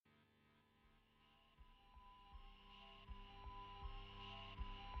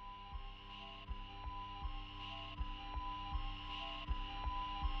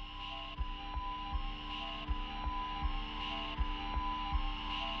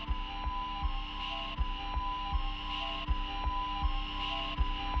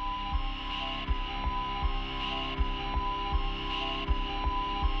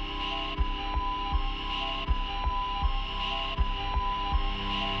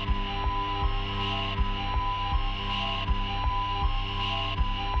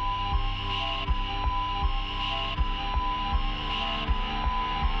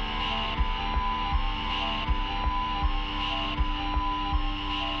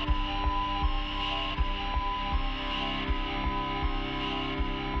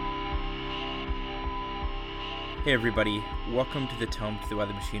Hey everybody, welcome to the Tome to the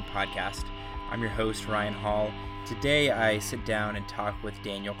Weather Machine podcast. I'm your host, Ryan Hall. Today I sit down and talk with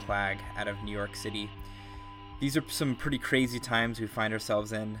Daniel Klag out of New York City. These are some pretty crazy times we find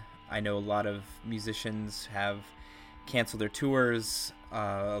ourselves in. I know a lot of musicians have canceled their tours.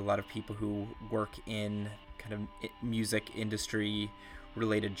 A lot of people who work in kind of music industry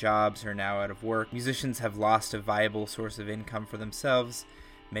related jobs are now out of work. Musicians have lost a viable source of income for themselves.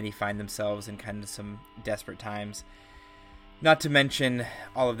 Many find themselves in kind of some desperate times. Not to mention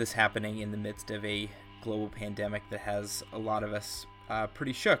all of this happening in the midst of a global pandemic that has a lot of us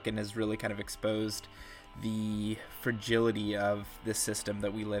pretty shook and has really kind of exposed the fragility of this system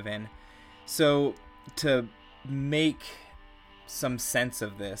that we live in. So to make some sense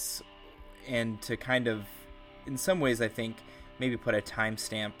of this and to kind of, in some ways I think, maybe put a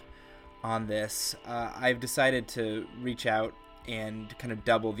timestamp on this, I've decided to reach out and kind of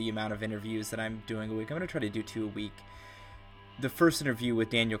double the amount of interviews that I'm doing a week. I'm going to try to do 2 a week. The first interview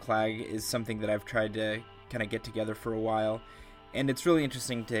with Daniel Klag is something that I've tried to kind of get together for a while, and it's really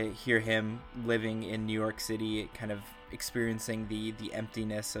interesting to hear him living in New York City, kind of experiencing the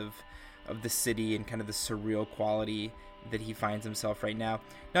emptiness of the city and kind of the surreal quality that he finds himself right now.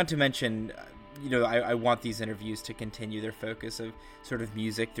 Not to mention, I want these interviews to continue their focus of sort of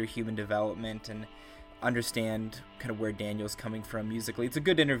music through human development and understand kind of where Daniel's coming from musically. It's a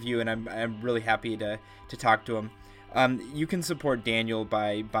good interview, and I'm really happy to talk to him. You can support Daniel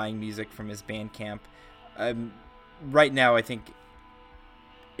by buying music from his Bandcamp. Right now, I think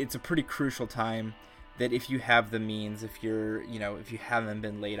it's a pretty crucial time that if you have the means, if you haven't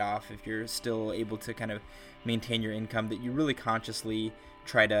been laid off, if you're still able to kind of maintain your income, that you really consciously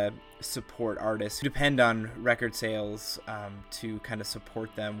try to support artists who depend on record sales to kind of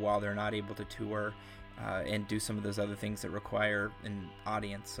support them while they're not able to tour and do some of those other things that require an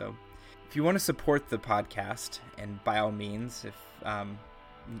audience. So if you want to support the podcast, and by all means,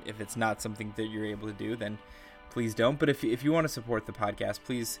 if it's not something that you're able to do, then please don't. But if you want to support the podcast,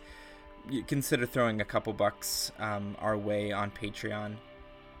 please consider throwing a couple bucks our way on Patreon.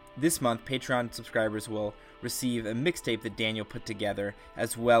 This month, Patreon subscribers will receive a mixtape that Daniel put together,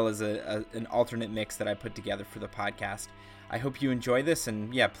 as well as an alternate mix that I put together for the podcast. I hope you enjoy this,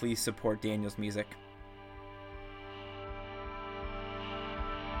 and please support Daniel's music.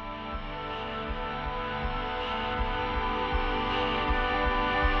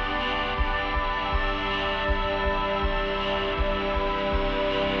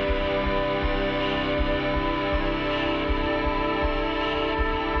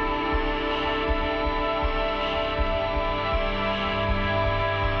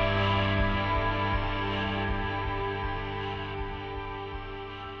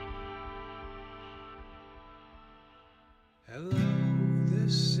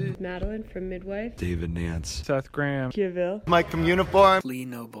 Madeline from Midwife, David Nance, Seth Graham, Kiville, Mike from Uniform, Lee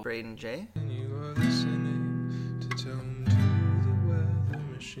Noble, Braden J. And you are listening to Tome to the Weather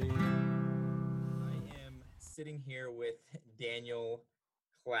Machine. I am sitting here with Daniel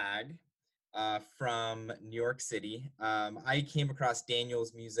Klag from New York City. I came across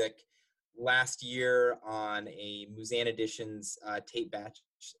Daniel's music last year on a Musan Editions tape batch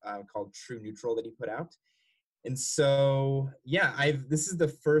called True Neutral that he put out. And so, this is the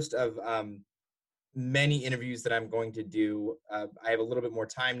first of many interviews that I'm going to do. I have a little bit more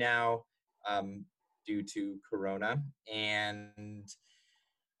time now due to Corona, and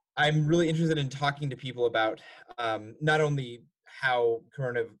I'm really interested in talking to people about not only how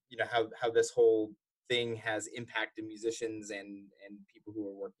Corona, how this whole thing has impacted musicians and people who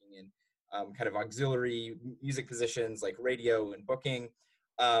are working in kind of auxiliary music positions like radio and booking.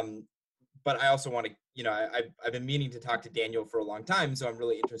 But I also want to, I've been meaning to talk to Daniel for a long time, so I'm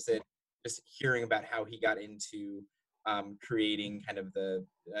really interested just hearing about how he got into creating kind of the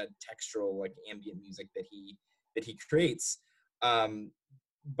textural, like ambient music that he creates.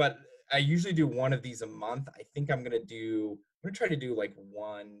 But I usually do one of these a month. I think I'm gonna try to do like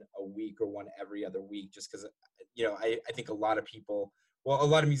one a week or one every other week, just because I think a lot of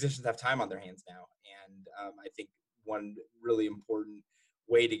musicians have time on their hands now, and I think one really important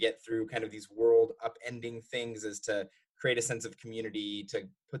way to get through kind of these world upending things is to create a sense of community, to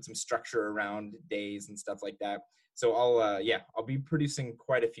put some structure around days and stuff like that. So I'll be producing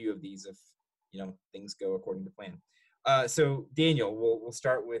quite a few of these if things go according to plan. So Daniel, we'll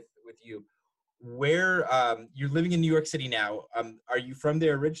start with you. Where you're living in New York City now, are you from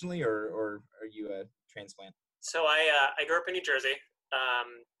there originally, or are you a transplant? So I grew up in New Jersey,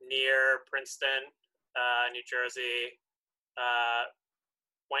 near Princeton, New Jersey.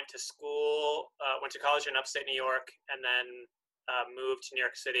 Went to college in upstate New York, and then moved to New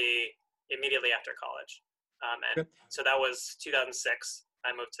York City immediately after college. And Okay. so that was 2006.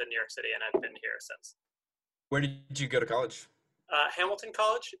 I moved to New York City, and I've been here since. Where did you go to college? Hamilton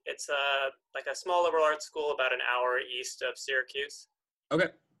College. It's like a small liberal arts school about an hour east of Syracuse. Okay.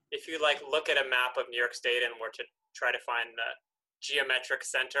 If you like look at a map of New York State and were to try to find the geometric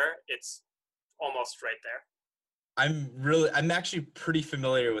center, it's almost right there. I'm actually pretty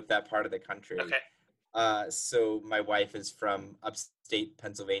familiar with that part of the country. Okay. So my wife is from upstate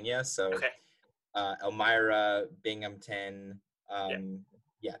Pennsylvania, so Okay. Elmira, Binghamton, Yeah.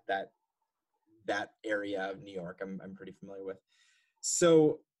 yeah, that area of New York, I'm pretty familiar with.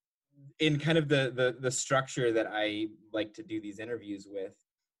 So, in kind of the structure that I like to do these interviews with,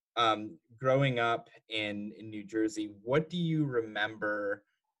 growing up in New Jersey, what do you remember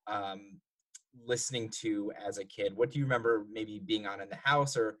listening to as a kid? What do you remember maybe being on in the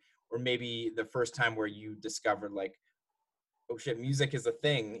house, or maybe the first time where you discovered like, oh shit, music is a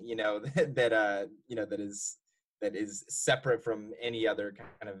thing, that is separate from any other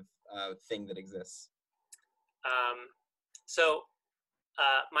kind of thing that exists. Um, so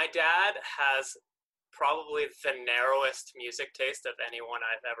my dad has probably the narrowest music taste of anyone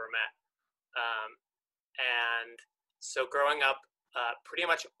I've ever met. And so growing up, pretty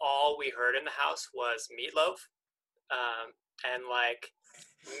much all we heard in the house was Meatloaf, and like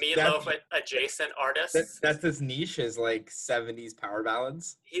That's Meatloaf adjacent artists. that's as niche as like 70s power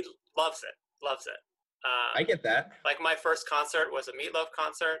ballads. He loves it, loves it. I get that. Like my first concert was a Meatloaf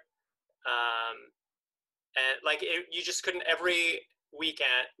concert, um, and like you just couldn't every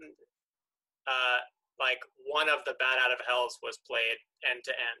weekend. Like one of the Bat Out of Hells was played end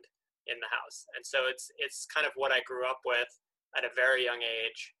to end in the house, and so it's kind of what I grew up with at a very young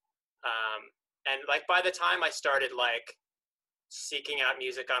age. And like by the time I started like seeking out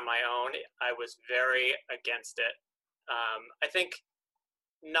music on my own, I was very against it. I think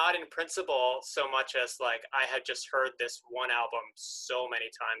not in principle so much as like I had just heard this one album so many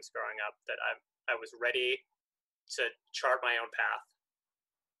times growing up that I was ready to chart my own path.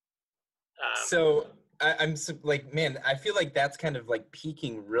 So I'm like, man, I feel like that's kind of like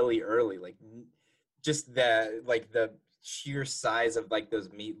peaking really early, like just the sheer size of like those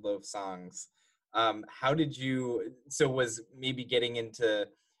Meatloaf songs. How did you? So was maybe getting into,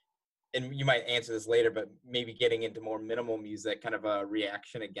 and you might answer this later, but maybe getting into more minimal music, kind of a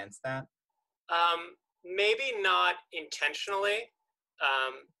reaction against that. Maybe not intentionally,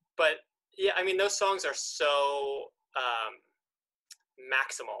 but yeah, I mean those songs are so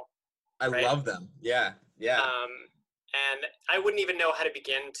maximal. I right? love them. Yeah, yeah. And I wouldn't even know how to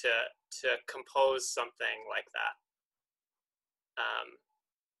begin to compose something like that.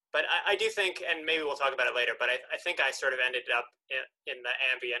 But I do think, and maybe we'll talk about it later, but I think I sort of ended up in the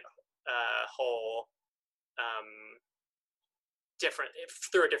ambient whole different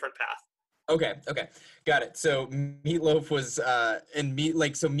through a different path. Okay, got it. So Meatloaf was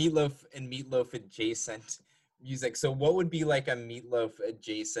Meatloaf and Meatloaf adjacent music. So what would be like a Meatloaf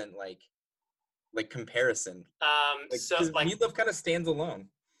adjacent like comparison? So 'Cause like Meatloaf kind of stands alone.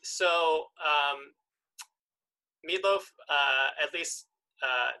 so Meatloaf, at least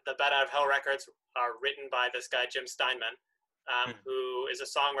the Bat Out of Hell records are written by this guy Jim Steinman, who is a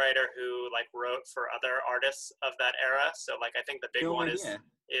songwriter who like wrote for other artists of that era. So like I think the big one is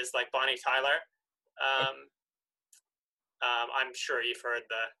like Bonnie Tyler. I'm sure you've heard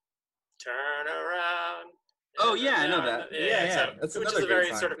the "Turn Around." Oh yeah, I know that. Yeah. So, That's which another is a very great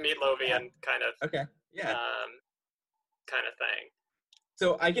song. sort of Meatloafian kind of Okay, yeah. kind of thing.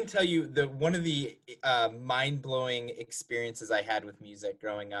 So I can tell you that one of the mind-blowing experiences I had with music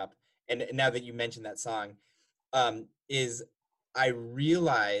growing up, and now that you mentioned that song, is I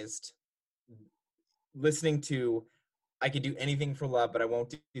realized listening to "I Could Do Anything for Love, But I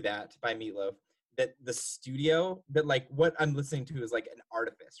Won't Do That" by Meatloaf, that the studio, that like what I'm listening to is like an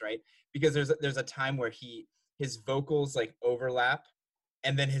artifice, right? Because there's a time where his vocals like overlap,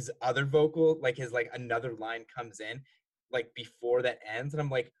 and then his other vocal, like his like another line comes in like before that ends, and I'm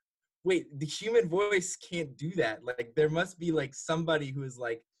like, wait, the human voice can't do that. Like there must be like somebody who is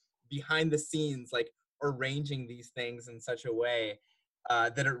like behind the scenes like arranging these things in such a way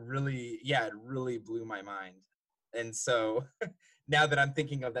that it really blew my mind. And so now that I'm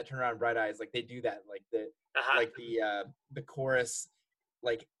thinking of that "Turn Around Bright Eyes," like they do that, like the chorus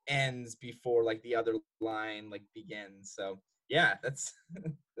like ends before like the other line like begins. So yeah, that's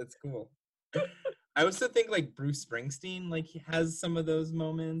that's cool. I also think like Bruce Springsteen, like he has some of those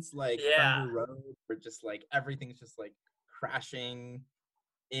moments, like Yeah. Thunder Road, where just like everything's just like crashing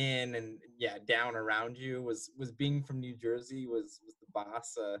in and down around you. Was being from New Jersey, was the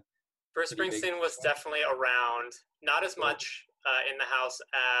boss. Bruce Springsteen was definitely around, not as much in the house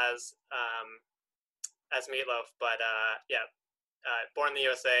as as Meatloaf, but Born in the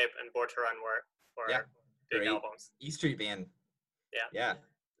USA and Born to Run were Yeah, big great. albums. E Street Band. Yeah. Yeah,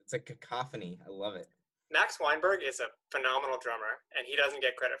 it's a cacophony. I love it. Max Weinberg is a phenomenal drummer, and he doesn't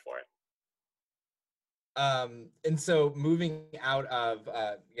get credit for it. And so moving out of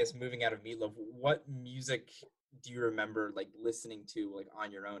Meatloaf, what music do you remember like listening to like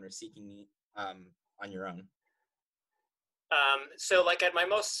on your own or seeking on your own? So like at my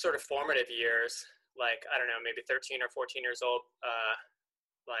most sort of formative years, like, I don't know, maybe 13 or 14 years old,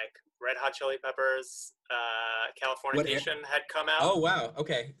 like Red Hot Chili Peppers, Californication had come out. Oh, wow.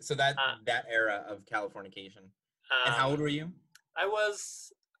 Okay. So that era of Californication. And how old were you? I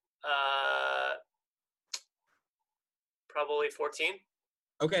was probably 14.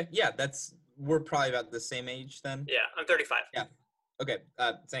 Okay. Yeah, we're probably about the same age then. Yeah, I'm 35. Yeah. Okay.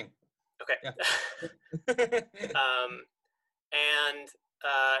 Same. Okay. Yeah.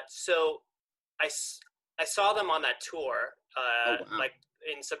 So I saw them on that tour, Oh, wow. like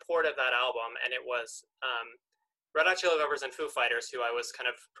in support of that album, and it was Red Hot Chili Peppers and Foo Fighters, who I was kind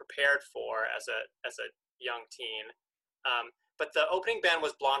of prepared for as a young teen. But the opening band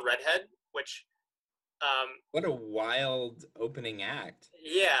was Blonde Redhead, which what a wild opening act.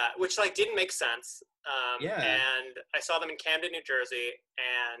 Yeah, which like didn't make sense. Yeah. And I saw them in Camden, New Jersey,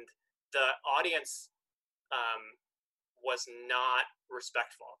 and the audience was not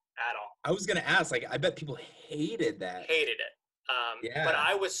respectful at all. I was gonna ask, like, I bet people hated that. Hated it. Yeah. But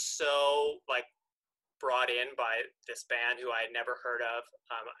I was so like brought in by this band who I had never heard of.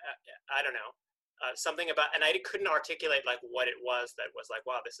 I don't know, something about, and I couldn't articulate like what it was that was like,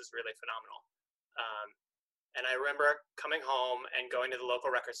 wow, this is really phenomenal. And I remember coming home and going to the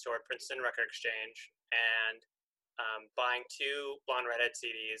local record store, Princeton Record Exchange, and buying 2 Blonde Redhead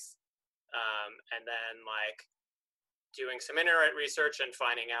CDs, and then like doing some internet research and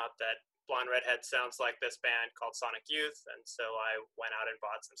finding out that Blonde Redhead sounds like this band called Sonic Youth, and so I went out and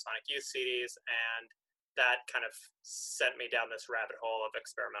bought some Sonic Youth CDs, and that kind of sent me down this rabbit hole of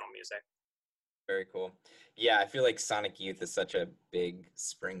experimental music. Very cool. Yeah, I feel like Sonic Youth is such a big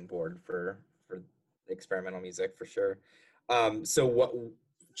springboard for experimental music for sure. So what,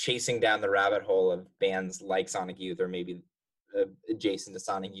 chasing down the rabbit hole of bands like Sonic Youth or maybe adjacent to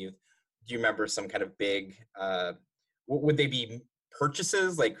Sonic Youth, do you remember some kind of big, would they be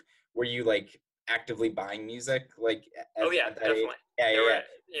purchases? Like, were you like actively buying music? Like, Definitely. Yeah. Were,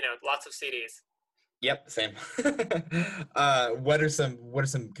 lots of CDs. Yep, same. What are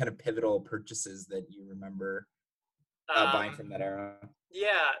some kind of pivotal purchases that you remember buying from that era?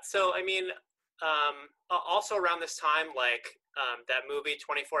 Yeah, so I mean, also around this time, like that movie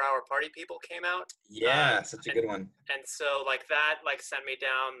 24-Hour Party People came out. Yeah, such a good one. And so like that like sent me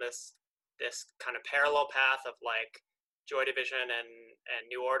down this kind of parallel path of like Joy Division and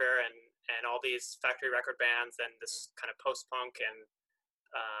New Order and all these factory record bands and this kind of post-punk and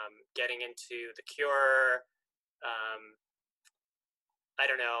getting into The Cure, I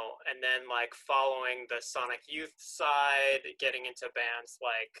don't know, and then like following the Sonic Youth side, getting into bands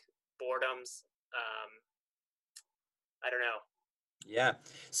like Boredoms. I don't know. Yeah.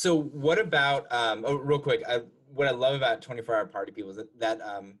 So what about real quick, what I love about 24-Hour Party People is that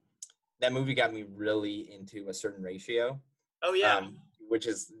movie got me really into A Certain Ratio. Oh yeah. Which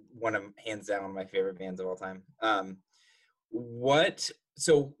is hands down one of my favorite bands of all time. What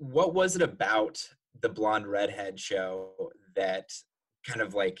was it about the Blonde Redhead show that kind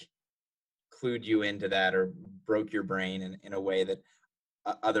of like clued you into that or broke your brain in a way that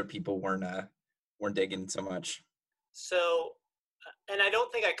other people weren't digging so much? So, and I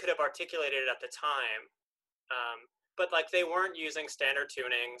don't think I could have articulated it at the time, but like they weren't using standard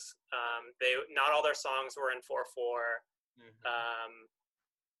tunings. Not all their songs were in 4/4. Mm-hmm.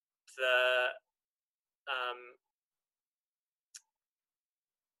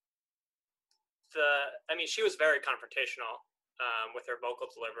 I mean, she was very confrontational with her vocal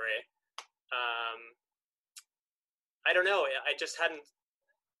delivery. I don't know. I just hadn't.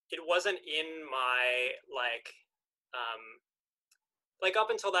 It wasn't in my like up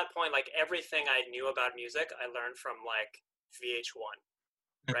until that point. Like everything I knew about music, I learned from like VH1,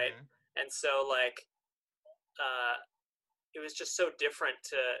 right? Mm-hmm. And so like, it was just so different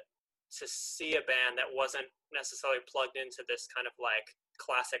to see a band that wasn't necessarily plugged into this kind of like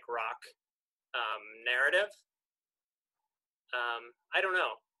classic rock narrative. I don't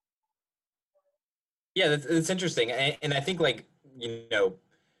know. Yeah, that's interesting, and I think like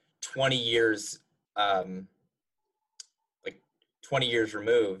 20 years, like 20 years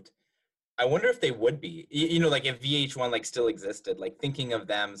removed, I wonder if they would be, like if VH1 like still existed, like thinking of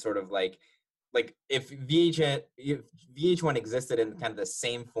them sort of like like if VH1 existed in kind of the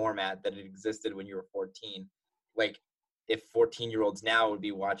same format that it existed when you were 14, like if 14-year-olds now would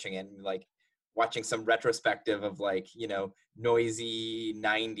be watching it and like watching some retrospective of like, you know, noisy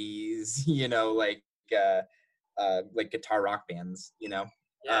 90s, you know, like guitar rock bands, you know.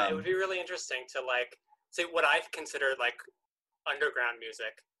 Yeah, it would be really interesting to like say what I consider like underground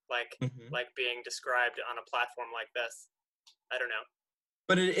music, Mhm. like being described on a platform like this. I don't know.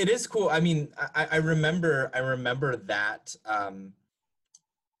 But it is cool. I mean, I remember that.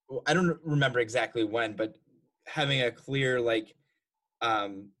 Well, I don't remember exactly when, but having a clear like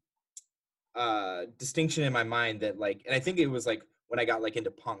um, distinction in my mind that like, and I think it was like when I got like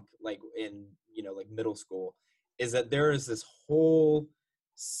into punk, like in, you know, like middle school, is that there is this whole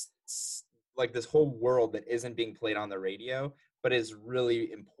like this whole world that isn't being played on the radio, but is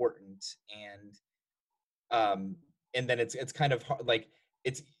really important. Um and then it's kind of hard, like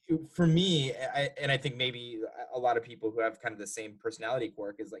it's for me, and I think maybe a lot of people who have kind of the same personality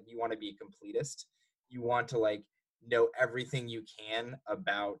quirk is like you want to be a completist. You want to like know everything you can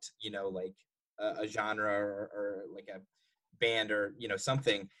about, you know, like a genre or like a band or, you know,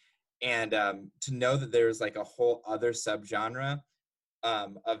 something, and to know that there's like a whole other subgenre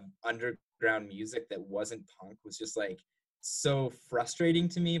of underground music that wasn't punk was just like so frustrating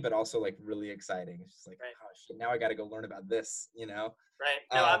to me, but also like really exciting. It's just like, Right. oh shit, now I got to go learn about this, you know? Right.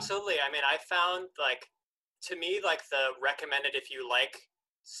 No, absolutely. I mean, I found like to me like the recommended if you like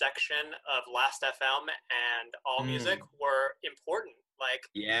section of Last FM and All Music were important. Like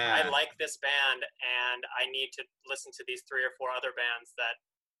I Yeah. like this band and I need to listen to these 3 or 4 other bands that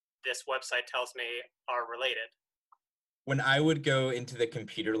this website tells me are related. When I would go into the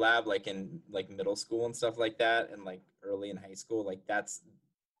computer lab, like in like middle school and stuff like that, and like early in high school, like that's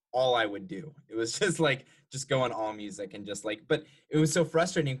all I would do. It was just like just go on All Music and just like, but it was so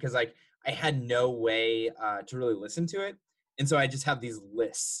frustrating because like I had no way to really listen to it, and so I just have these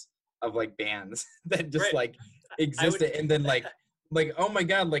lists of like bands that just Right. like I would existed, and then like oh my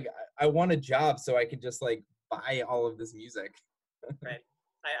god, like I want a job so I could just like buy all of this music. right.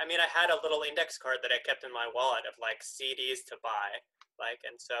 I mean, I had a little index card that I kept in my wallet of like CDs to buy, like,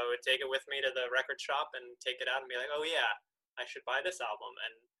 and so I would take it with me to the record shop and take it out and be like, oh yeah, I should buy this album.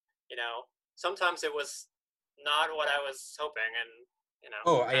 And you know, sometimes it was not what I was hoping, and you know,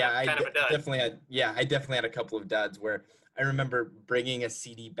 Oh yeah, kind of a dud. definitely had, yeah, I definitely had a couple of duds where I remember bringing a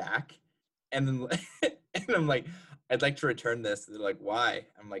CD back, and then and I'm like, I'd like to return this. They're like, why?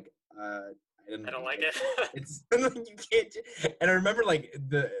 I'm like, I I didn't don't like like it. it's like you can't. And I remember like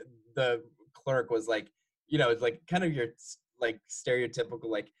the clerk was like, you know, it's like kind of your like stereotypical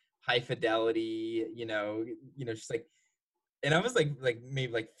like high fidelity, you know, she's like, and I was like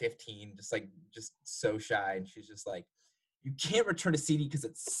maybe like 15, just so shy, and she's just like, you can't return a CD because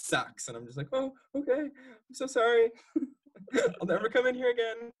it sucks. And I'm just like, oh, okay, I'm so sorry. I'll never come in here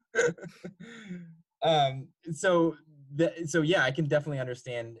again. So so yeah, I can definitely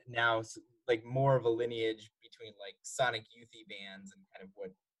understand now, like more of a lineage between like Sonic Youthy bands and kind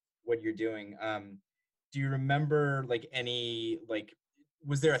of what you're doing. Do you remember like any like,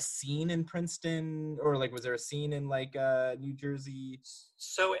 was there a scene in Princeton, or like was there a scene in like New Jersey?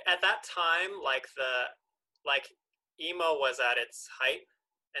 So at that time, like emo was at its height,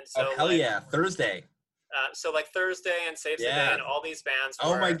 and Oh so hell yeah, Thursday. so like Thursday and Saves the Day Yeah. and all these bands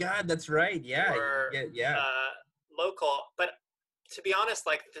Oh my God, that's right. Yeah, you were get, yeah, local. But to be honest,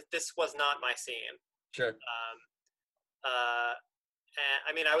 like this was not my scene. sure. Uh, and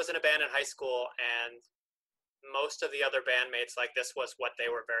I mean, I was in a band in high school, and most of the other bandmates, like this was what they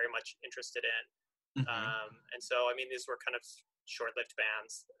were very much interested in. And so, I mean, these were kind of short-lived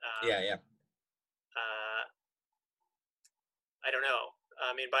bands. Yeah, yeah. I don't know.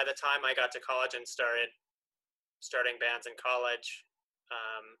 I mean, by the time I got to college and starting bands in college,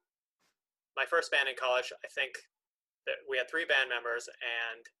 my first band in college, I think that we had 3 band members,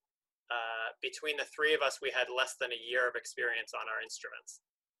 and between the 3 of us, we had less than a year of experience on our instruments.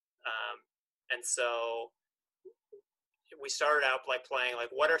 And so we started out like playing like,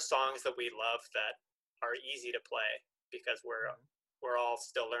 what are songs that we love that are easy to play, because we're all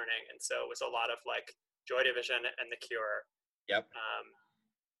still learning. And so it was a lot of like Joy Division and The Cure. Yep.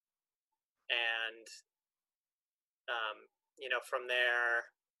 And you know, from there,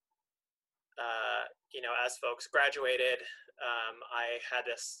 you know, as folks graduated, I had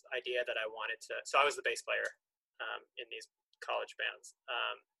this idea that I wanted to. So I was the bass player in these college bands,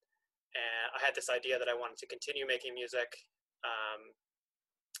 and I had this idea that I wanted to continue making music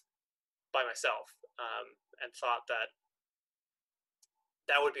by myself, and thought that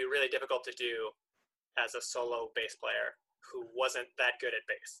that would be really difficult to do as a solo bass player who wasn't that good at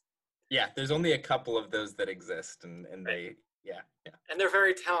bass. Yeah, there's only a couple of those that exist, and Right. yeah. And they're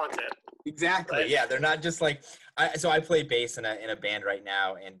very talented. Exactly. Right. Yeah, they're not just like I play bass in a band right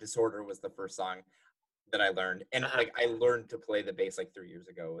now, and Disorder was the first song that I learned, and Uh-huh. like I learned to play the bass like 3 years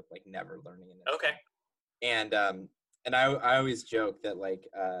ago with like never learning an Okay. instrument. And I always joke that like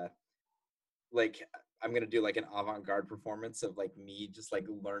I'm gonna do like an avant-garde performance of like me just like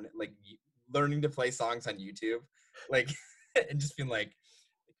learning to play songs on YouTube, like and just being like,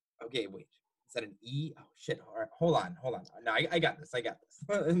 okay, wait, is that an E? Oh shit! All right, hold on. No, I got this. I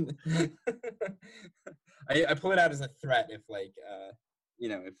pull it out as a threat if like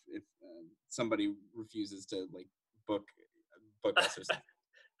if somebody refuses to like book us or something.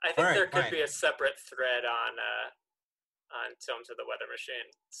 I think All right, there could fine. be a separate thread on Tomes of the Weather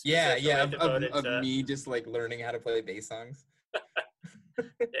Machine. Yeah, Specifically devoted of to me just like learning how to play bass songs.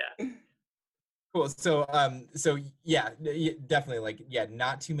 yeah. Cool. So yeah, definitely like yeah,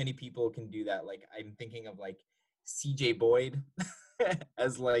 not too many people can do that. Like I'm thinking of like CJ Boyd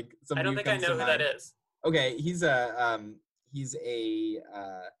as like I somebody don't who think I comes know to who mind. that is. Okay, he's a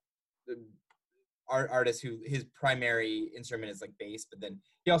artist who his primary instrument is like bass, but then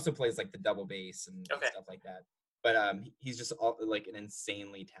he also plays like the double bass and Okay. stuff like that. But he's just like an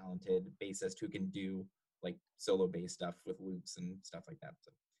insanely talented bassist who can do like solo bass stuff with loops and stuff like that.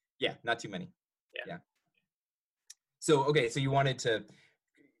 So yeah, not too many. Yeah. So okay, so you wanted to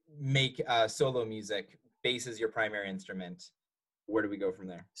make solo music. Bass is your primary instrument. Where do we go from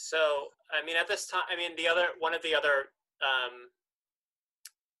there? So I mean, at this time, I mean, one of the other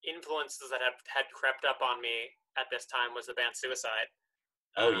influences that had crept up on me at this time was the band Suicide.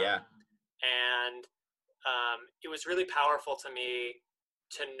 Oh yeah. And it was really powerful to me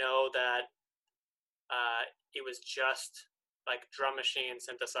to know that it was just like drum machine,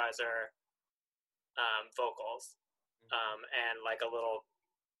 synthesizer, vocals, and like a little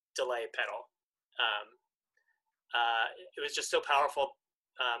delay pedal. It was just so powerful.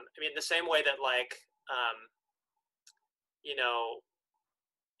 I mean, the same way that like,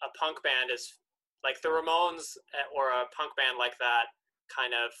 a punk band is like the Ramones or a punk band like that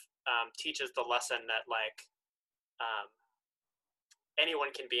kind of teaches the lesson that like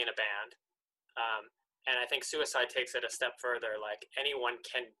anyone can be in a band. And I think Suicide takes it a step further. Like anyone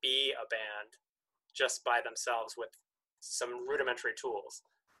can be a band just by themselves with some rudimentary tools.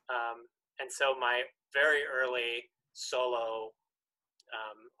 And so my very early solo,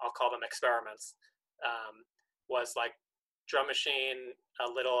 I'll call them experiments, was like drum machine, a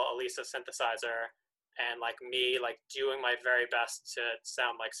little Elisa synthesizer, and like me like doing my very best to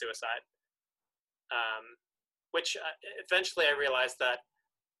sound like Suicide. Which eventually I realized that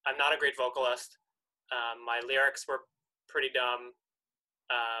I'm not a great vocalist. My lyrics were pretty dumb.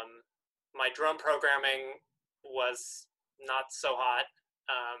 My drum programming was not so hot.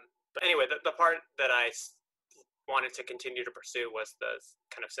 But anyway, the part that I wanted to continue to pursue was the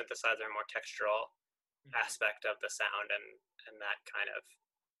kind of synthesizer, more textural aspect of the sound, and that kind of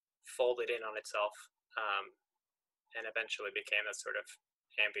folded in on itself, and eventually became a sort of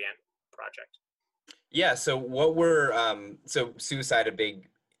ambient project. Yeah. So what were so Suicide a big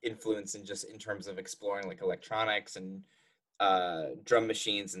influence in terms of exploring like electronics and drum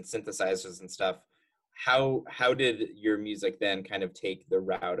machines and synthesizers and stuff. How did your music then kind of take the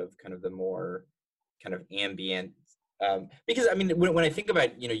route of kind of the more kind of ambient? Because I mean, when I think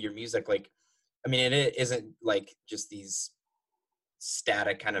about your music, like I mean, it isn't like just these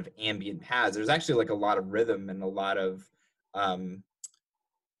static kind of ambient paths. There's actually like a lot of rhythm and a lot of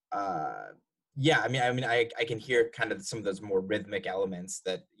yeah, I can hear kind of some of those more rhythmic elements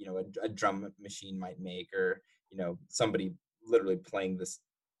that a drum machine might make, or somebody literally playing this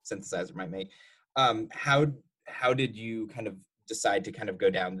synthesizer might make. How did you kind of decide to kind of go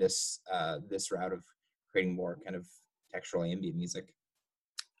down this route of creating more kind of textural ambient music?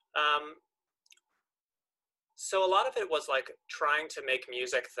 So a lot of it was like trying to make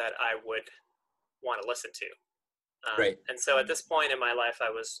music that I would want to listen to. Right. And so at this point in my life, I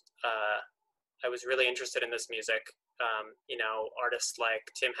was really interested in this music. Artists like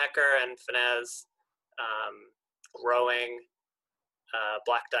Tim Hecker and Finez, Growing,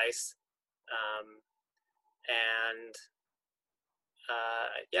 Black Dice, and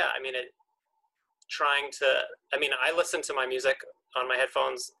yeah, I mean, I listen to my music on my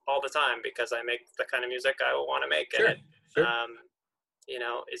headphones all the time because I make the kind of music I want to make, Sure. and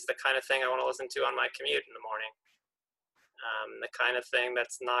it, is the kind of thing I want to listen to on my commute in the morning. The kind of thing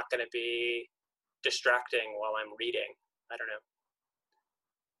that's not going to be distracting while I'm reading. I don't know.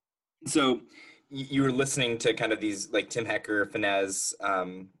 So you were listening to kind of these like Tim Hecker, Finez,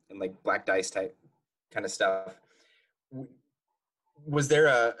 and like Black Dice type kind of stuff. Was there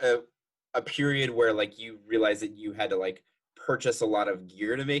a period where like you realized that you had to like purchase a lot of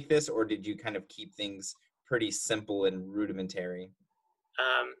gear to make this, or did you kind of keep things pretty simple and rudimentary?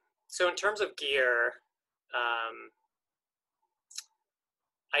 So in terms of gear,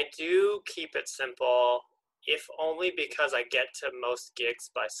 I do keep it simple, if only because I get to most gigs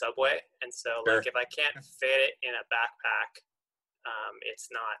by subway. And so Sure. like if I can't fit it in a backpack, it's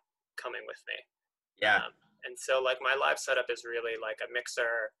not coming with me. Yeah. And so like my live setup is really like a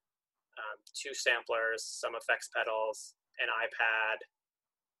mixer, two samplers, some effects pedals, an iPad,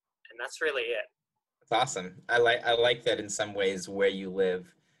 and that's really it. That's awesome. I like that in some ways where you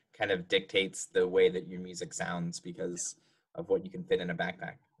live kind of dictates the way that your music sounds because of what you can fit in a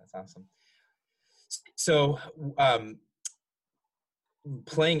backpack. That's awesome. So,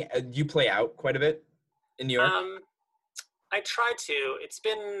 you play out quite a bit in New York? I try to. It's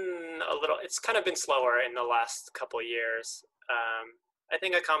kind of been slower in the last couple of years. I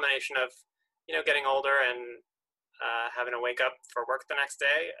think a combination of, getting older and having to wake up for work the next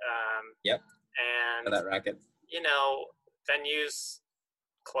day. Yep. And, That racket. Venues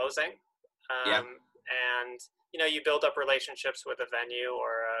closing. Yeah. And, you build up relationships with a venue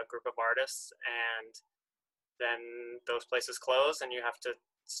or a group of artists, and then those places close and you have to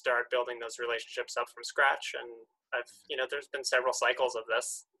start building those relationships up from scratch. And there's been several cycles of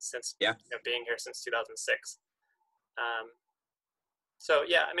this since being here since 2006. So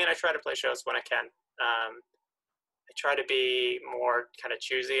yeah, I try to play shows when I can. I try to be more kind of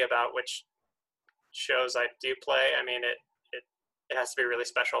choosy about which shows I do play. It has to be really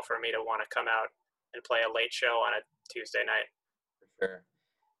special for me to want to come out and play a late show on a Tuesday night. For sure.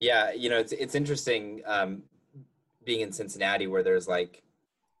 Yeah, it's interesting being in Cincinnati where there's like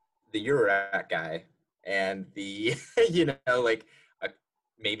the Eurorack guy and the like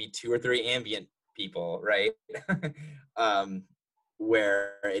maybe 2 or 3 ambient people, right?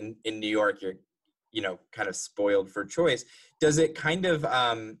 Where in New York you're kind of spoiled for choice. Does it kind of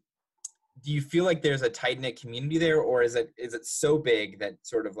do you feel like there's a tight-knit community there, or is it so big that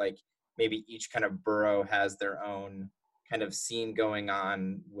sort of like maybe each kind of borough has their own kind of scene going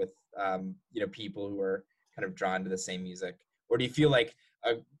on with people who are kind of drawn to the same music? Or do you feel like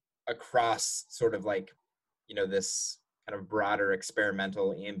across sort of like this kind of broader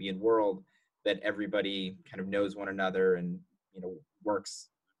experimental ambient world that everybody kind of knows one another and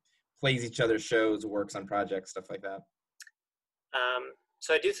plays each other's shows, works on projects, stuff like that?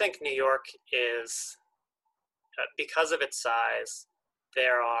 So I do think New York is, because of its size,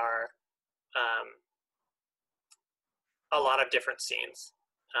 there are a lot of different scenes.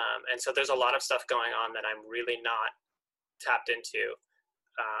 And so there's a lot of stuff going on that I'm really not tapped into,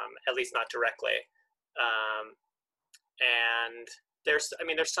 at least not directly. And there's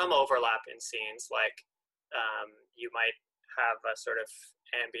some overlap in scenes, like you might have a sort of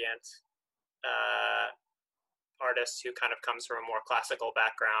ambient artist who kind of comes from a more classical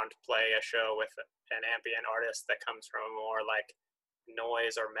background play a show with an ambient artist that comes from a more like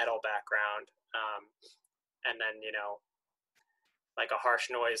noise or metal background, and then like a harsh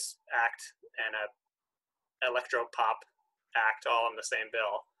noise act and a electro pop act all on the same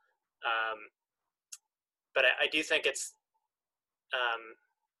bill. But I do think it's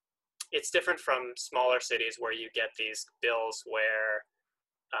different from smaller cities where you get these bills where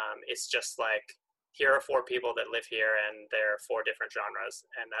it's just like, here are 4 people that live here and they're 4 different genres,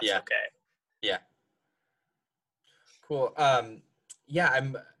 and that's okay. Yeah. Cool. I'm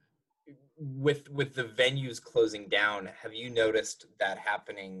with the venues closing down, have you noticed that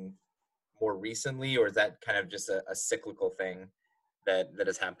happening more recently, or is that kind of just a cyclical thing that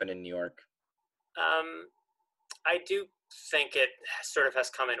has happened in New York? I do think it sort of has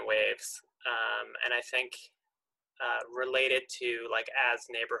come in waves. And I think related to like as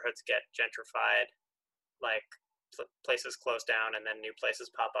neighborhoods get gentrified, like places close down and then new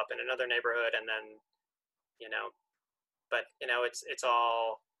places pop up in another neighborhood, and then but it's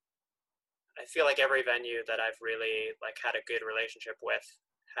all, I feel like every venue that I've really like had a good relationship with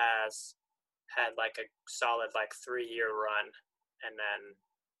has had like a solid like 3-year run and then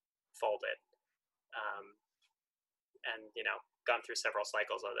folded, and gone through several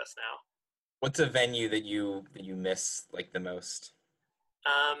cycles of this now. What's a venue that you miss like the most?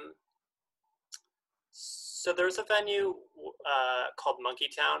 So there's a venue called Monkey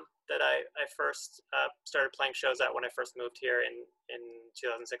Town that I first started playing shows at when I first moved here in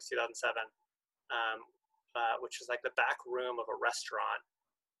 2006, 2007, which is like the back room of a restaurant.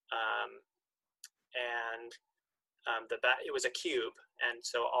 And it was a cube, and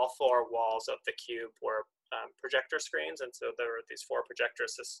so all 4 walls of the cube were projector screens, and so there were these 4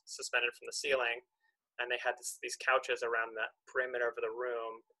 projectors suspended from the ceiling, and they had these couches around the perimeter of the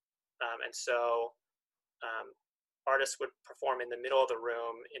room, And so artists would perform in the middle of the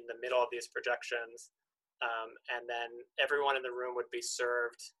room, in the middle of these projections, and then everyone in the room would be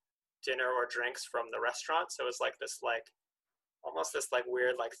served dinner or drinks from the restaurant. So it was like this, like almost this like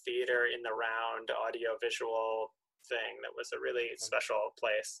weird like theater in the round audio visual thing that was a really special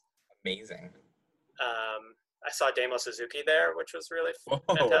place. Amazing. I saw Demo Suzuki there, which was really Whoa.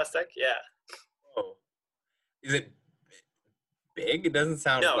 fantastic. Yeah. Whoa. Is it big? It doesn't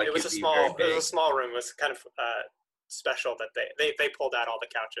sound No, like it was a it'd be small. very It was big. a small room. It was kind of special that they pulled out all the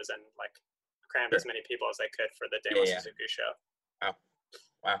couches and like crammed as Sure. many people as they could for the Demo Yeah. Suzuki show.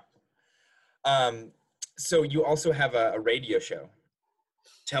 Wow. So you also have a radio show.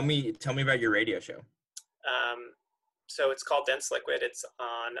 Tell me about your radio show. So it's called Dense Liquid. It's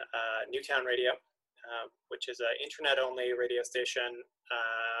on Newtown Radio, which is an internet-only radio station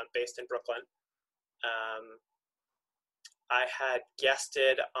based in Brooklyn. I had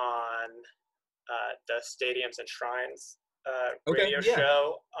guested on the Stadiums and Shrines radio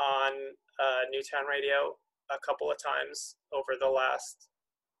show on Newtown Radio a couple of times over the last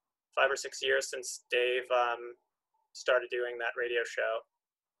 5 or 6 years since Dave started doing that radio show.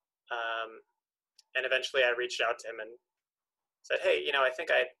 And eventually I reached out to him and said, hey, I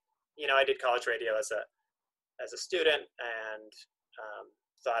think I did college radio as a student and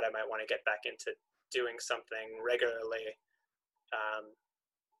thought I might want to get back into doing something regularly.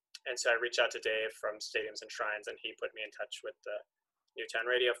 And so I reached out to Dave from Stadiums and Shrines, and he put me in touch with the Newtown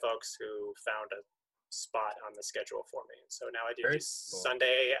Radio folks who found a spot on the schedule for me. So now I do Very this cool.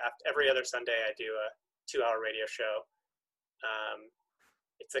 Sunday, every other Sunday I do a 2-hour radio show.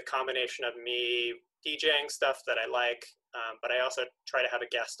 It's a combination of me DJing stuff that I like, but I also try to have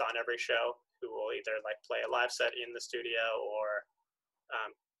a guest on every show who will either like play a live set in the studio or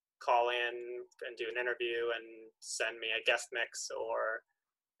call in and do an interview and send me a guest mix or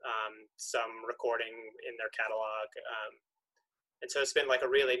some recording in their catalog. And so it's been like a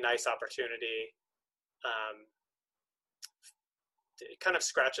really nice opportunity. It kind of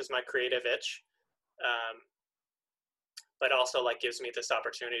scratches my creative itch, but also like gives me this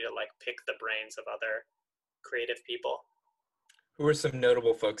opportunity to like pick the brains of other creative people. Who are some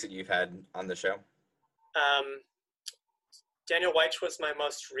notable folks that you've had on the show? Daniel Weich was my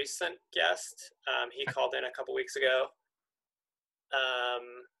most recent guest. He called in a couple weeks ago.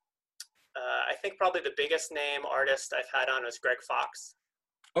 I think probably the biggest name artist I've had on was Greg Fox.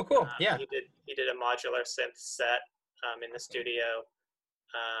 Oh, cool. Yeah. He did a modular synth set in the studio.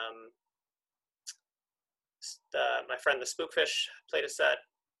 My friend the Spookfish played a set.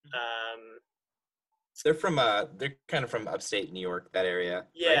 They're kind of from upstate New York, that area.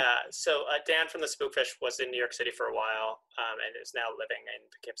 Yeah. Right? So Dan from the Spookfish was in New York City for a while and is now living in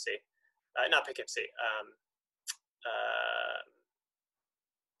Poughkeepsie. Not Poughkeepsie.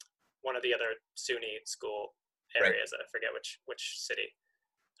 One of the other SUNY school areas. Right. I forget which city.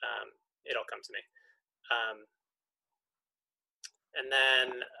 It'll come to me. And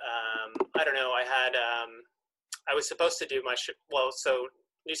then I don't know. I was supposed to do my so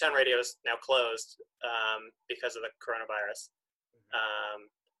Newtown Radio is now closed because of the coronavirus.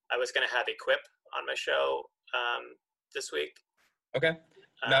 I was going to have Equip on my show this week. Okay.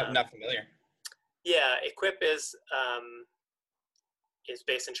 Not familiar. Yeah, Equip is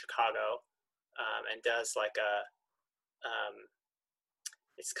based in Chicago and does like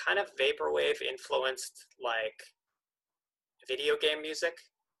it's kind of vaporwave influenced like video game music.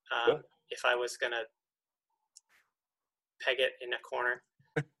 Cool. If I was gonna peg it in a corner.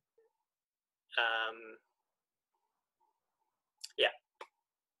 Yeah.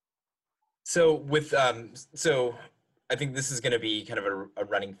 So so I think this is going to be kind of a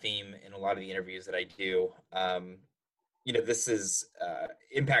running theme in a lot of the interviews that I do. This is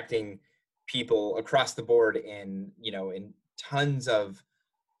impacting people across the board in tons of,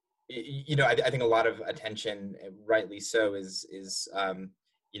 I think a lot of attention, rightly so, is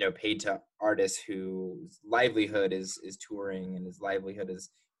paid to artists whose livelihood is touring and his livelihood is,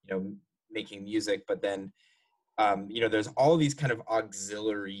 making music. But then, there's all these kind of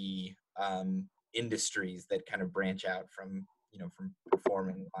auxiliary industries that kind of branch out from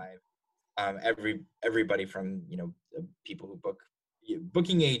performing live. Everybody from, people who book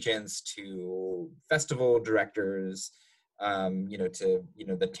booking agents to festival directors, to,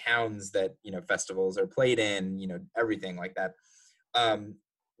 the towns that, festivals are played in, everything like that.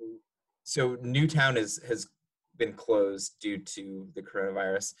 So Newtown has been closed due to the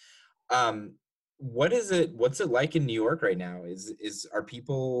coronavirus. What's it like in New York right now? Are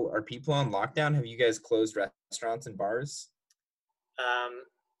people on lockdown? Have you guys closed restaurants and bars?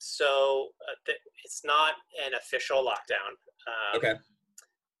 So it's not an official lockdown. Okay.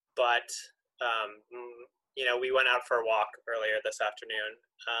 but we went out for a walk earlier this afternoon.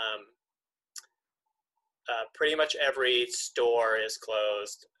 Pretty much every store is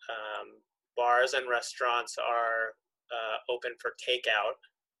closed. Bars and restaurants are open for takeout.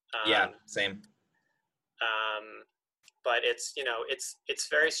 Yeah, same. But it's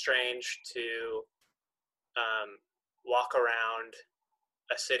very strange to walk around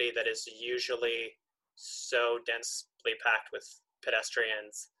a city that is usually so densely packed with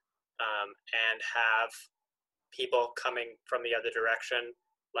pedestrians, and have people coming from the other direction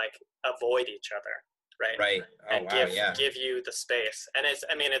like avoid each other, right? Right. Oh, And wow. Yeah. give you the space. And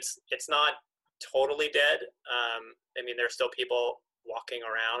it's not totally dead. There's still people walking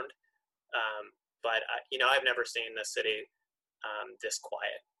around, but I've never seen the city this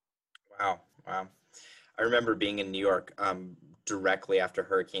quiet. Wow. Wow. I remember being in New York directly after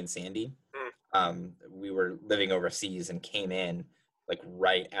Hurricane Sandy. We were living overseas and came in like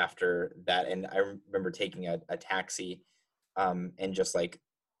right after that. And I remember taking a taxi and just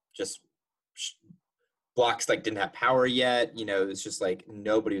blocks like didn't have power yet. It was just like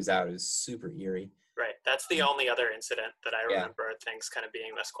nobody was out. It was super eerie. Right. That's the only other incident that I Yeah. remember things kind of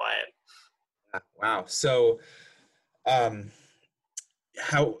being this quiet. Wow. So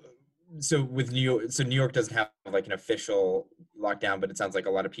with New York, so New York doesn't have like an official lockdown, but it sounds like a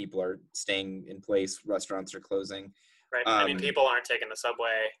lot of people are staying in place. Restaurants are closing. Right. People aren't taking the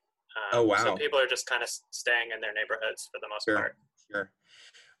subway. Oh, wow. So people are just kind of staying in their neighborhoods for the most part. Sure.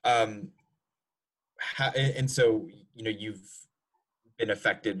 And so, you've been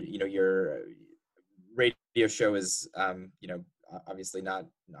affected, your radio show is, obviously not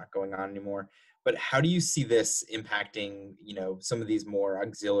going on anymore, but how do you see this impacting, some of these more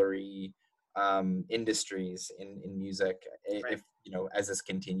auxiliary industries in music, Right. if, as this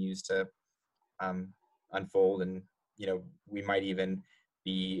continues to unfold, and, we might even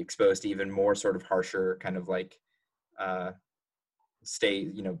be exposed to even more sort of harsher kind of like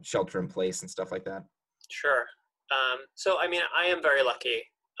shelter in place and stuff like that? Sure. I am very lucky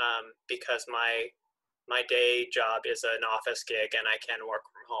because my day job is an office gig and I can work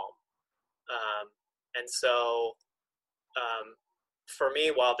from home. And so for me,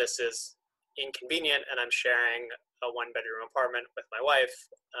 while this is inconvenient and I'm sharing a one-bedroom apartment with my wife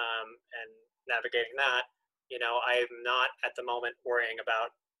and navigating that, I'm not at the moment worrying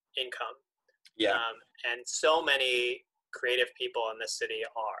about income. Yeah. And so many creative people in this city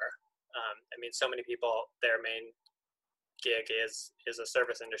are. So many people, their main gig is a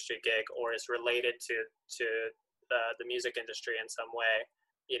service industry gig or is related to the music industry in some way,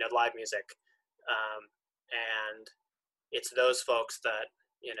 live music. And it's those folks that,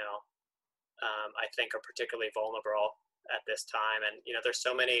 I think are particularly vulnerable at this time. And, there's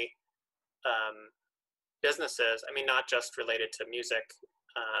so many businesses, not just related to music,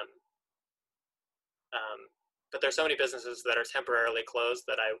 but there's so many businesses that are temporarily closed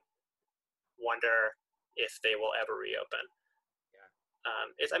that I wonder if they will ever reopen. Yeah.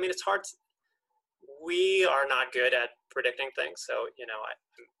 It's hard. We are not good at predicting things, so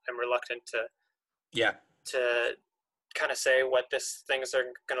I'm reluctant to kind of say what these things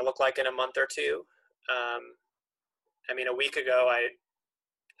are going to look like in a month or two. A week ago, I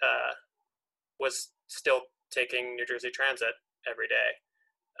was still taking New Jersey Transit every day.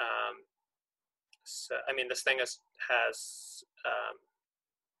 This thing has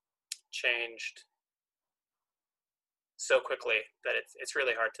changed so quickly that it's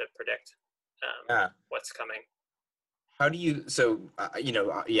really hard to predict what's coming. How do you,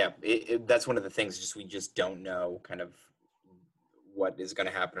 that's one of the things, we just don't know kind of what is going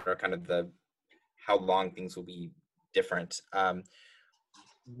to happen or kind of how long things will be different.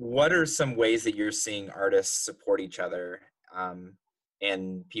 What are some ways that you're seeing artists support each other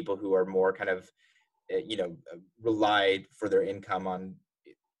and people who are more kind of, relied for their income on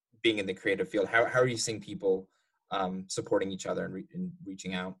being in the creative field? How are you seeing people supporting each other and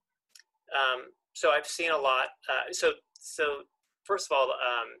reaching out? So I've seen a lot. So first of all,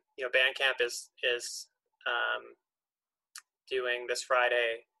 Bandcamp is doing this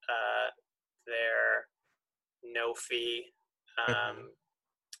Friday their no fee,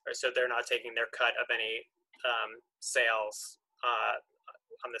 so they're not taking their cut of any sales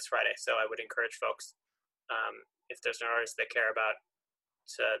on this Friday. So I would encourage folks, if there's an artist they care about,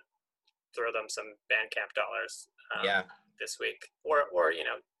 to throw them some Bandcamp dollars this week or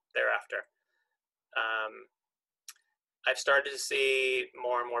thereafter. I've started to see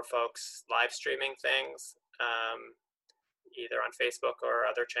more and more folks live streaming things, either on Facebook or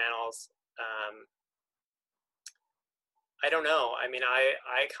other channels. I don't know.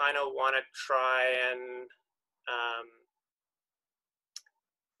 I kind of want to try and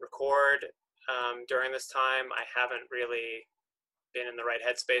record during this time. I haven't really been in the right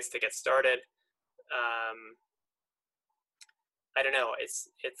headspace to get started. I don't know. It's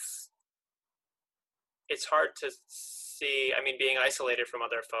hard to see. I mean, being isolated from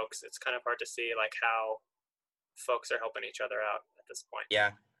other folks, it's kind of hard to see like how folks are helping each other out at this point.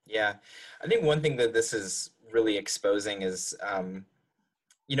 Yeah, yeah. I think one thing that this is really exposing is,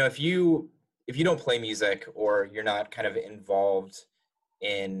 if you don't play music or you're not kind of involved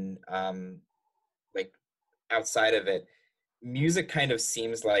in like outside of it, music kind of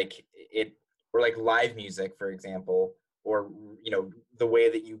seems like it, or like live music, for example, or the way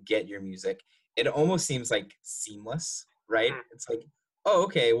that you get your music, it almost seems like seamless, right? Mm. It's like, oh,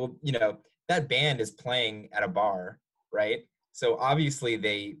 okay, well, that band is playing at a bar, right? So obviously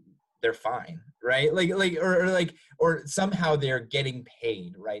they're fine, right? Or somehow they're getting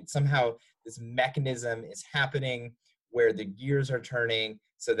paid, right? Somehow this mechanism is happening where the gears are turning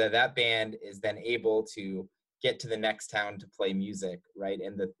so that that band is then able to get to the next town to play music, right?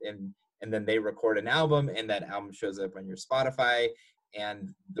 And then they record an album, and that album shows up on your Spotify, and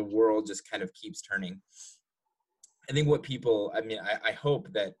the world just kind of keeps turning. I think I hope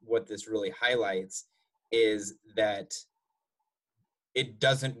that what this really highlights is that it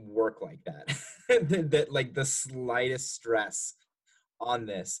doesn't work like that. that like the slightest stress on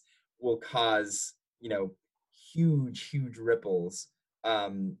this will cause, huge ripples.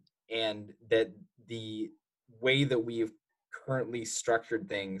 And that the way that we've currently structured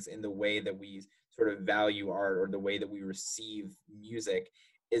things in the way that we sort of value art or the way that we receive music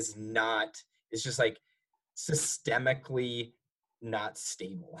is just like systemically not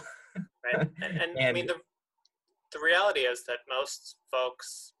stable. Right. And I mean, the reality is that most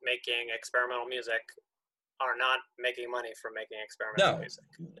folks making experimental music are not making money from making experimental music.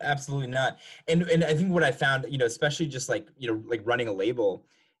 Absolutely not. And I think what I found, especially just like, like running a label,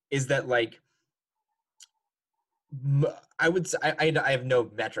 is that like, I would say, I have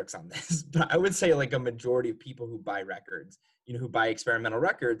no metrics on this, but I would say like a majority of people who buy records, who buy experimental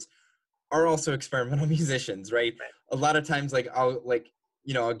records are also experimental musicians, right? Right. A lot of times, like I'll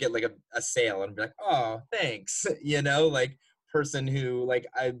get like a sale and be like, oh, thanks, like person who like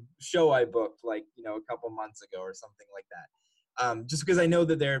I booked like, a couple months ago or something like that. Just because I know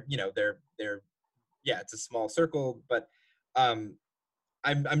that they're yeah, it's a small circle, but I'm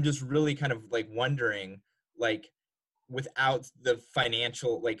just really kind of like wondering, like, without the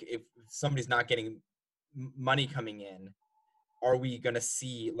financial, like if somebody's not getting money coming in, are we going to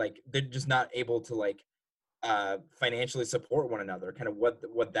see like they're just not able to like financially support one another, kind of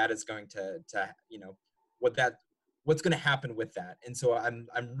what that is going to what's going to happen with that. And so I'm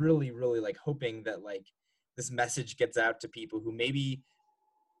really like hoping that like this message gets out to people who maybe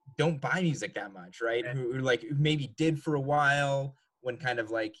don't buy music that much, right? Who maybe did for a while when kind of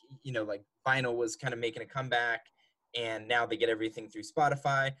like, like vinyl was kind of making a comeback, and now they get everything through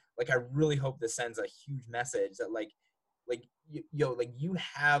Spotify. Like, I really hope this sends a huge message that like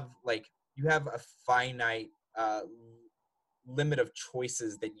you have a finite limit of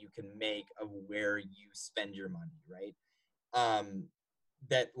choices that you can make of where you spend your money, right?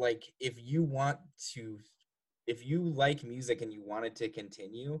 That like if you like music and you want it to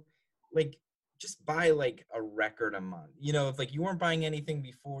continue, like just buy like a record a month. If like you weren't buying anything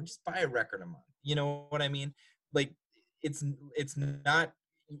before, just buy a record a month. You know what I mean? Like it's not,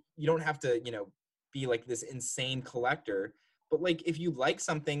 you don't have to, be like this insane collector, but like if you like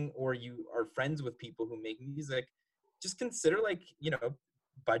something or you are friends with people who make music, just consider like,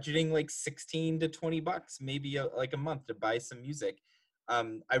 budgeting like 16 to 20 bucks maybe like a month to buy some music.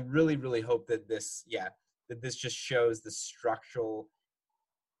 I really hope that this just shows the structural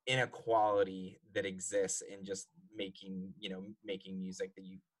inequality that exists in just making music that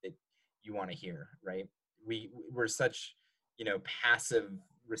you want to hear, right? We're such, passive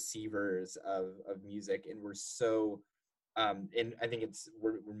receivers of music, and we're so and I think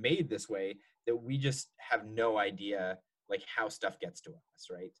we're made this way that we just have no idea like how stuff gets to us,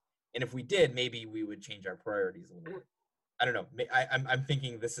 right? And if we did, maybe we would change our priorities a little bit. I don't know. I'm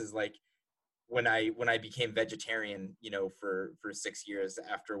thinking this is like when I became vegetarian, for 6 years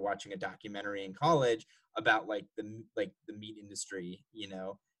after watching a documentary in college about like the meat industry,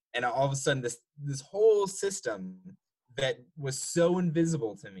 and all of a sudden this whole system that was so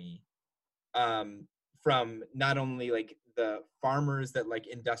invisible to me, from not only like the farmers that like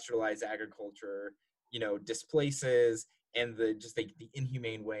industrialize agriculture, displaces, and the just like the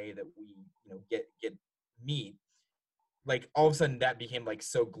inhumane way that we get meat, like all of a sudden that became like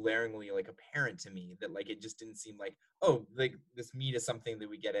so glaringly like apparent to me that like it just didn't seem like, oh, like this meat is something that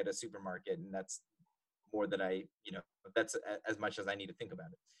we get at a supermarket and that's more than I, that's as much as I need to think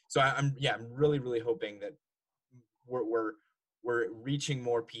about it. So I'm really, really hoping that we're reaching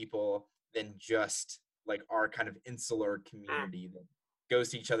more people than just like our kind of insular community that goes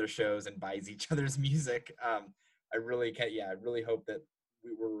to each other's shows and buys each other's music. I really I really hope that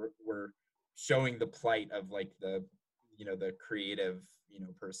we're showing the plight of like the creative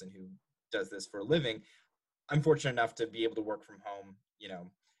person who does this for a living. I'm fortunate enough to be able to work from home.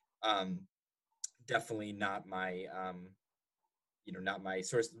 Definitely not my not my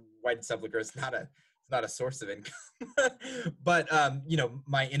source. White sepulcher is not a source of income. But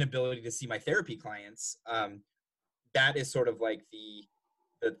my inability to see my therapy clients, that is sort of like the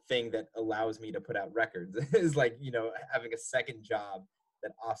thing that allows me to put out records is like having a second job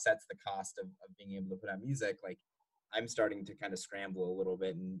that offsets the cost of being able to put out music. Like I'm starting to kind of scramble a little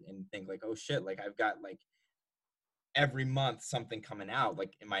bit and think like, oh shit, like I've got like every month something coming out.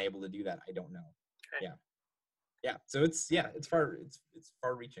 Like, am I able to do that? I don't know. Okay. Yeah. So it's far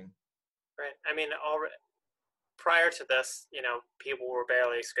reaching. Right. I mean, prior to this, people were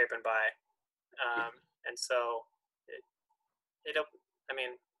barely scraping by. And so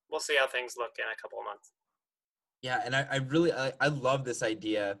we'll see how things look in a couple of months. Yeah. And I really love this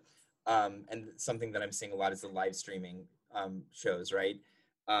idea. And something that I'm seeing a lot is the live streaming shows, right?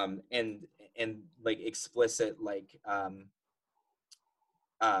 And like explicit like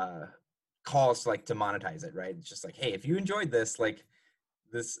calls to monetize it, right? It's just like, hey, if you enjoyed this, like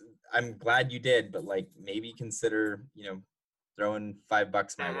this, I'm glad you did, but like maybe consider throwing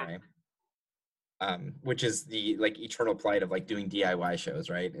 $5 my way. Which is the like eternal plight of like doing DIY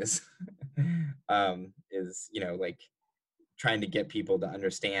shows, right? Is like trying to get people to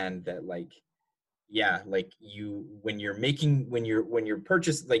understand that like, yeah, like when you're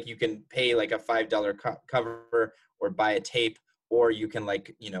purchased, like you can pay like a $5 cover or buy a tape, or you can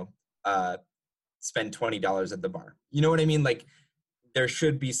like, spend $20 at the bar. You know what I mean? Like there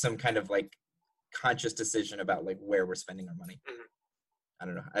should be some kind of like conscious decision about like where we're spending our money. Mm-hmm. I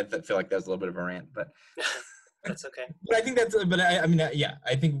don't know. I feel like that was a little bit of a rant, but that's okay. But I think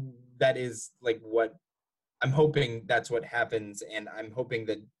I think that is like what I'm hoping that's what happens. And I'm hoping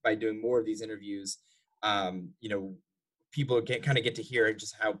that by doing more of these interviews, people get to hear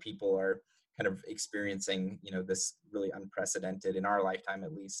just how people are kind of experiencing, this really unprecedented in our lifetime,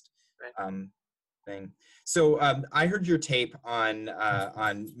 at least, right. Thing. So I heard your tape on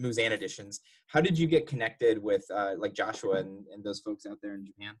Muzan Editions. How did you get connected with like Joshua and those folks out there in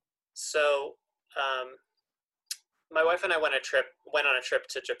Japan? So my wife and I went on a trip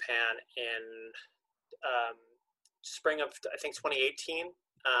to Japan in spring of I think 2018.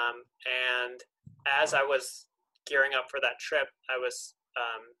 And as I was gearing up for that trip, I was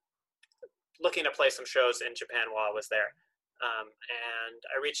looking to play some shows in Japan while I was there. And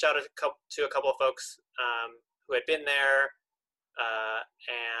I reached out to a couple of folks who had been there,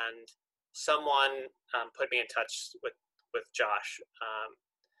 and someone put me in touch with Josh.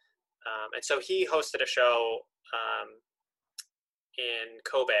 And so he hosted a show in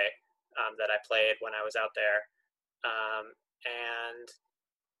Kobe that I played when I was out there. And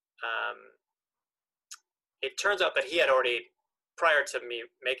it turns out that he had already, prior to me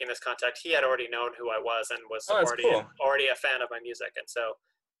making this contact, he had already known who I was and was already a fan of my music. And so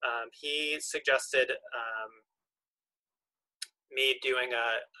he suggested me doing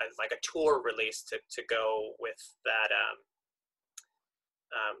a tour release to go with that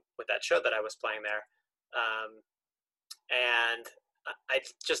show that I was playing there. And I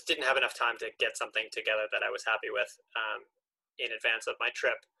just didn't have enough time to get something together that I was happy with in advance of my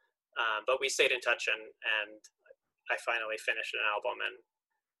trip. But we stayed in touch, and I finally finished an album and,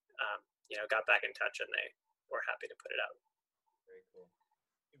 got back in touch, and they were happy to put it out. Very cool.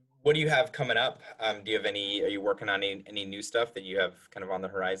 What do you have coming up? Are you working on any new stuff that you have kind of on the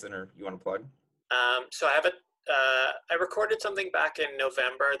horizon or you want to plug? So I have I recorded something back in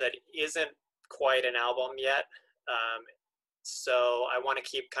November that isn't quite an album yet. So I want to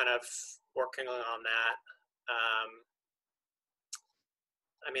keep kind of working on that.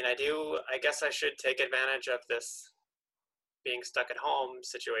 I guess I should take advantage of this being stuck at home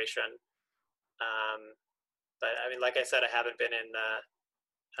situation. But like I said, I haven't been in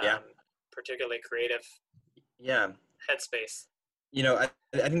the particularly creative headspace. I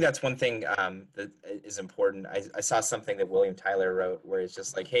think that's one thing that is important. I saw something that William Tyler wrote where it's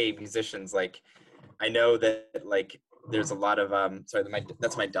just like, hey, musicians, like, I know that like there's a lot of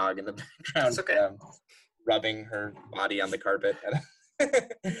that's my dog in the background. Okay. Rubbing her body on the carpet.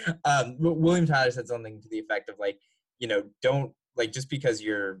 William Tyler said something to the effect of like, don't like, just because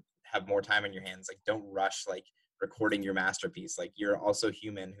have more time on your hands, like don't rush like recording your masterpiece. Like you're also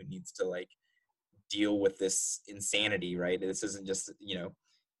human who needs to like deal with this insanity, right? This isn't just,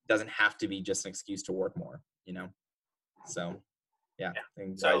 doesn't have to be just an excuse to work more, So, yeah, Yeah. I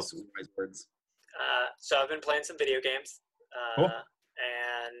think So- wise words. So I've been playing some video games, Cool.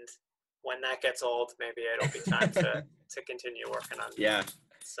 and when that gets old, maybe it'll be time to continue working on Yeah,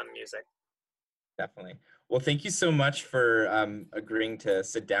 some music. definitely. Well, thank you so much for agreeing to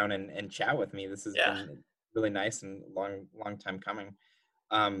sit down and chat with me. This has Yeah. been really nice and long time coming.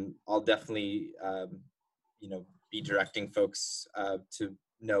 I'll definitely, be directing folks to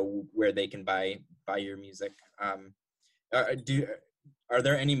know where they can buy your music. Are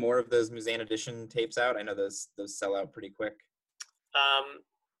there any more of those Museum Edition tapes out? I know those sell out pretty quick.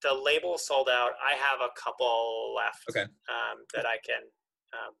 The label sold out. I have a couple left. Okay. That I can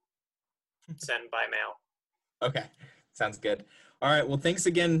send by mail. Okay, sounds good. All right. Well, thanks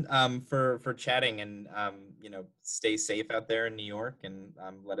again for chatting, and stay safe out there in New York, and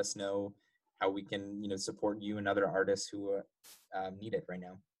let us know how we can support you and other artists who need it right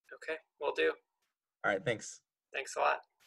now. Okay, will do. All right. Thanks. Thanks a lot.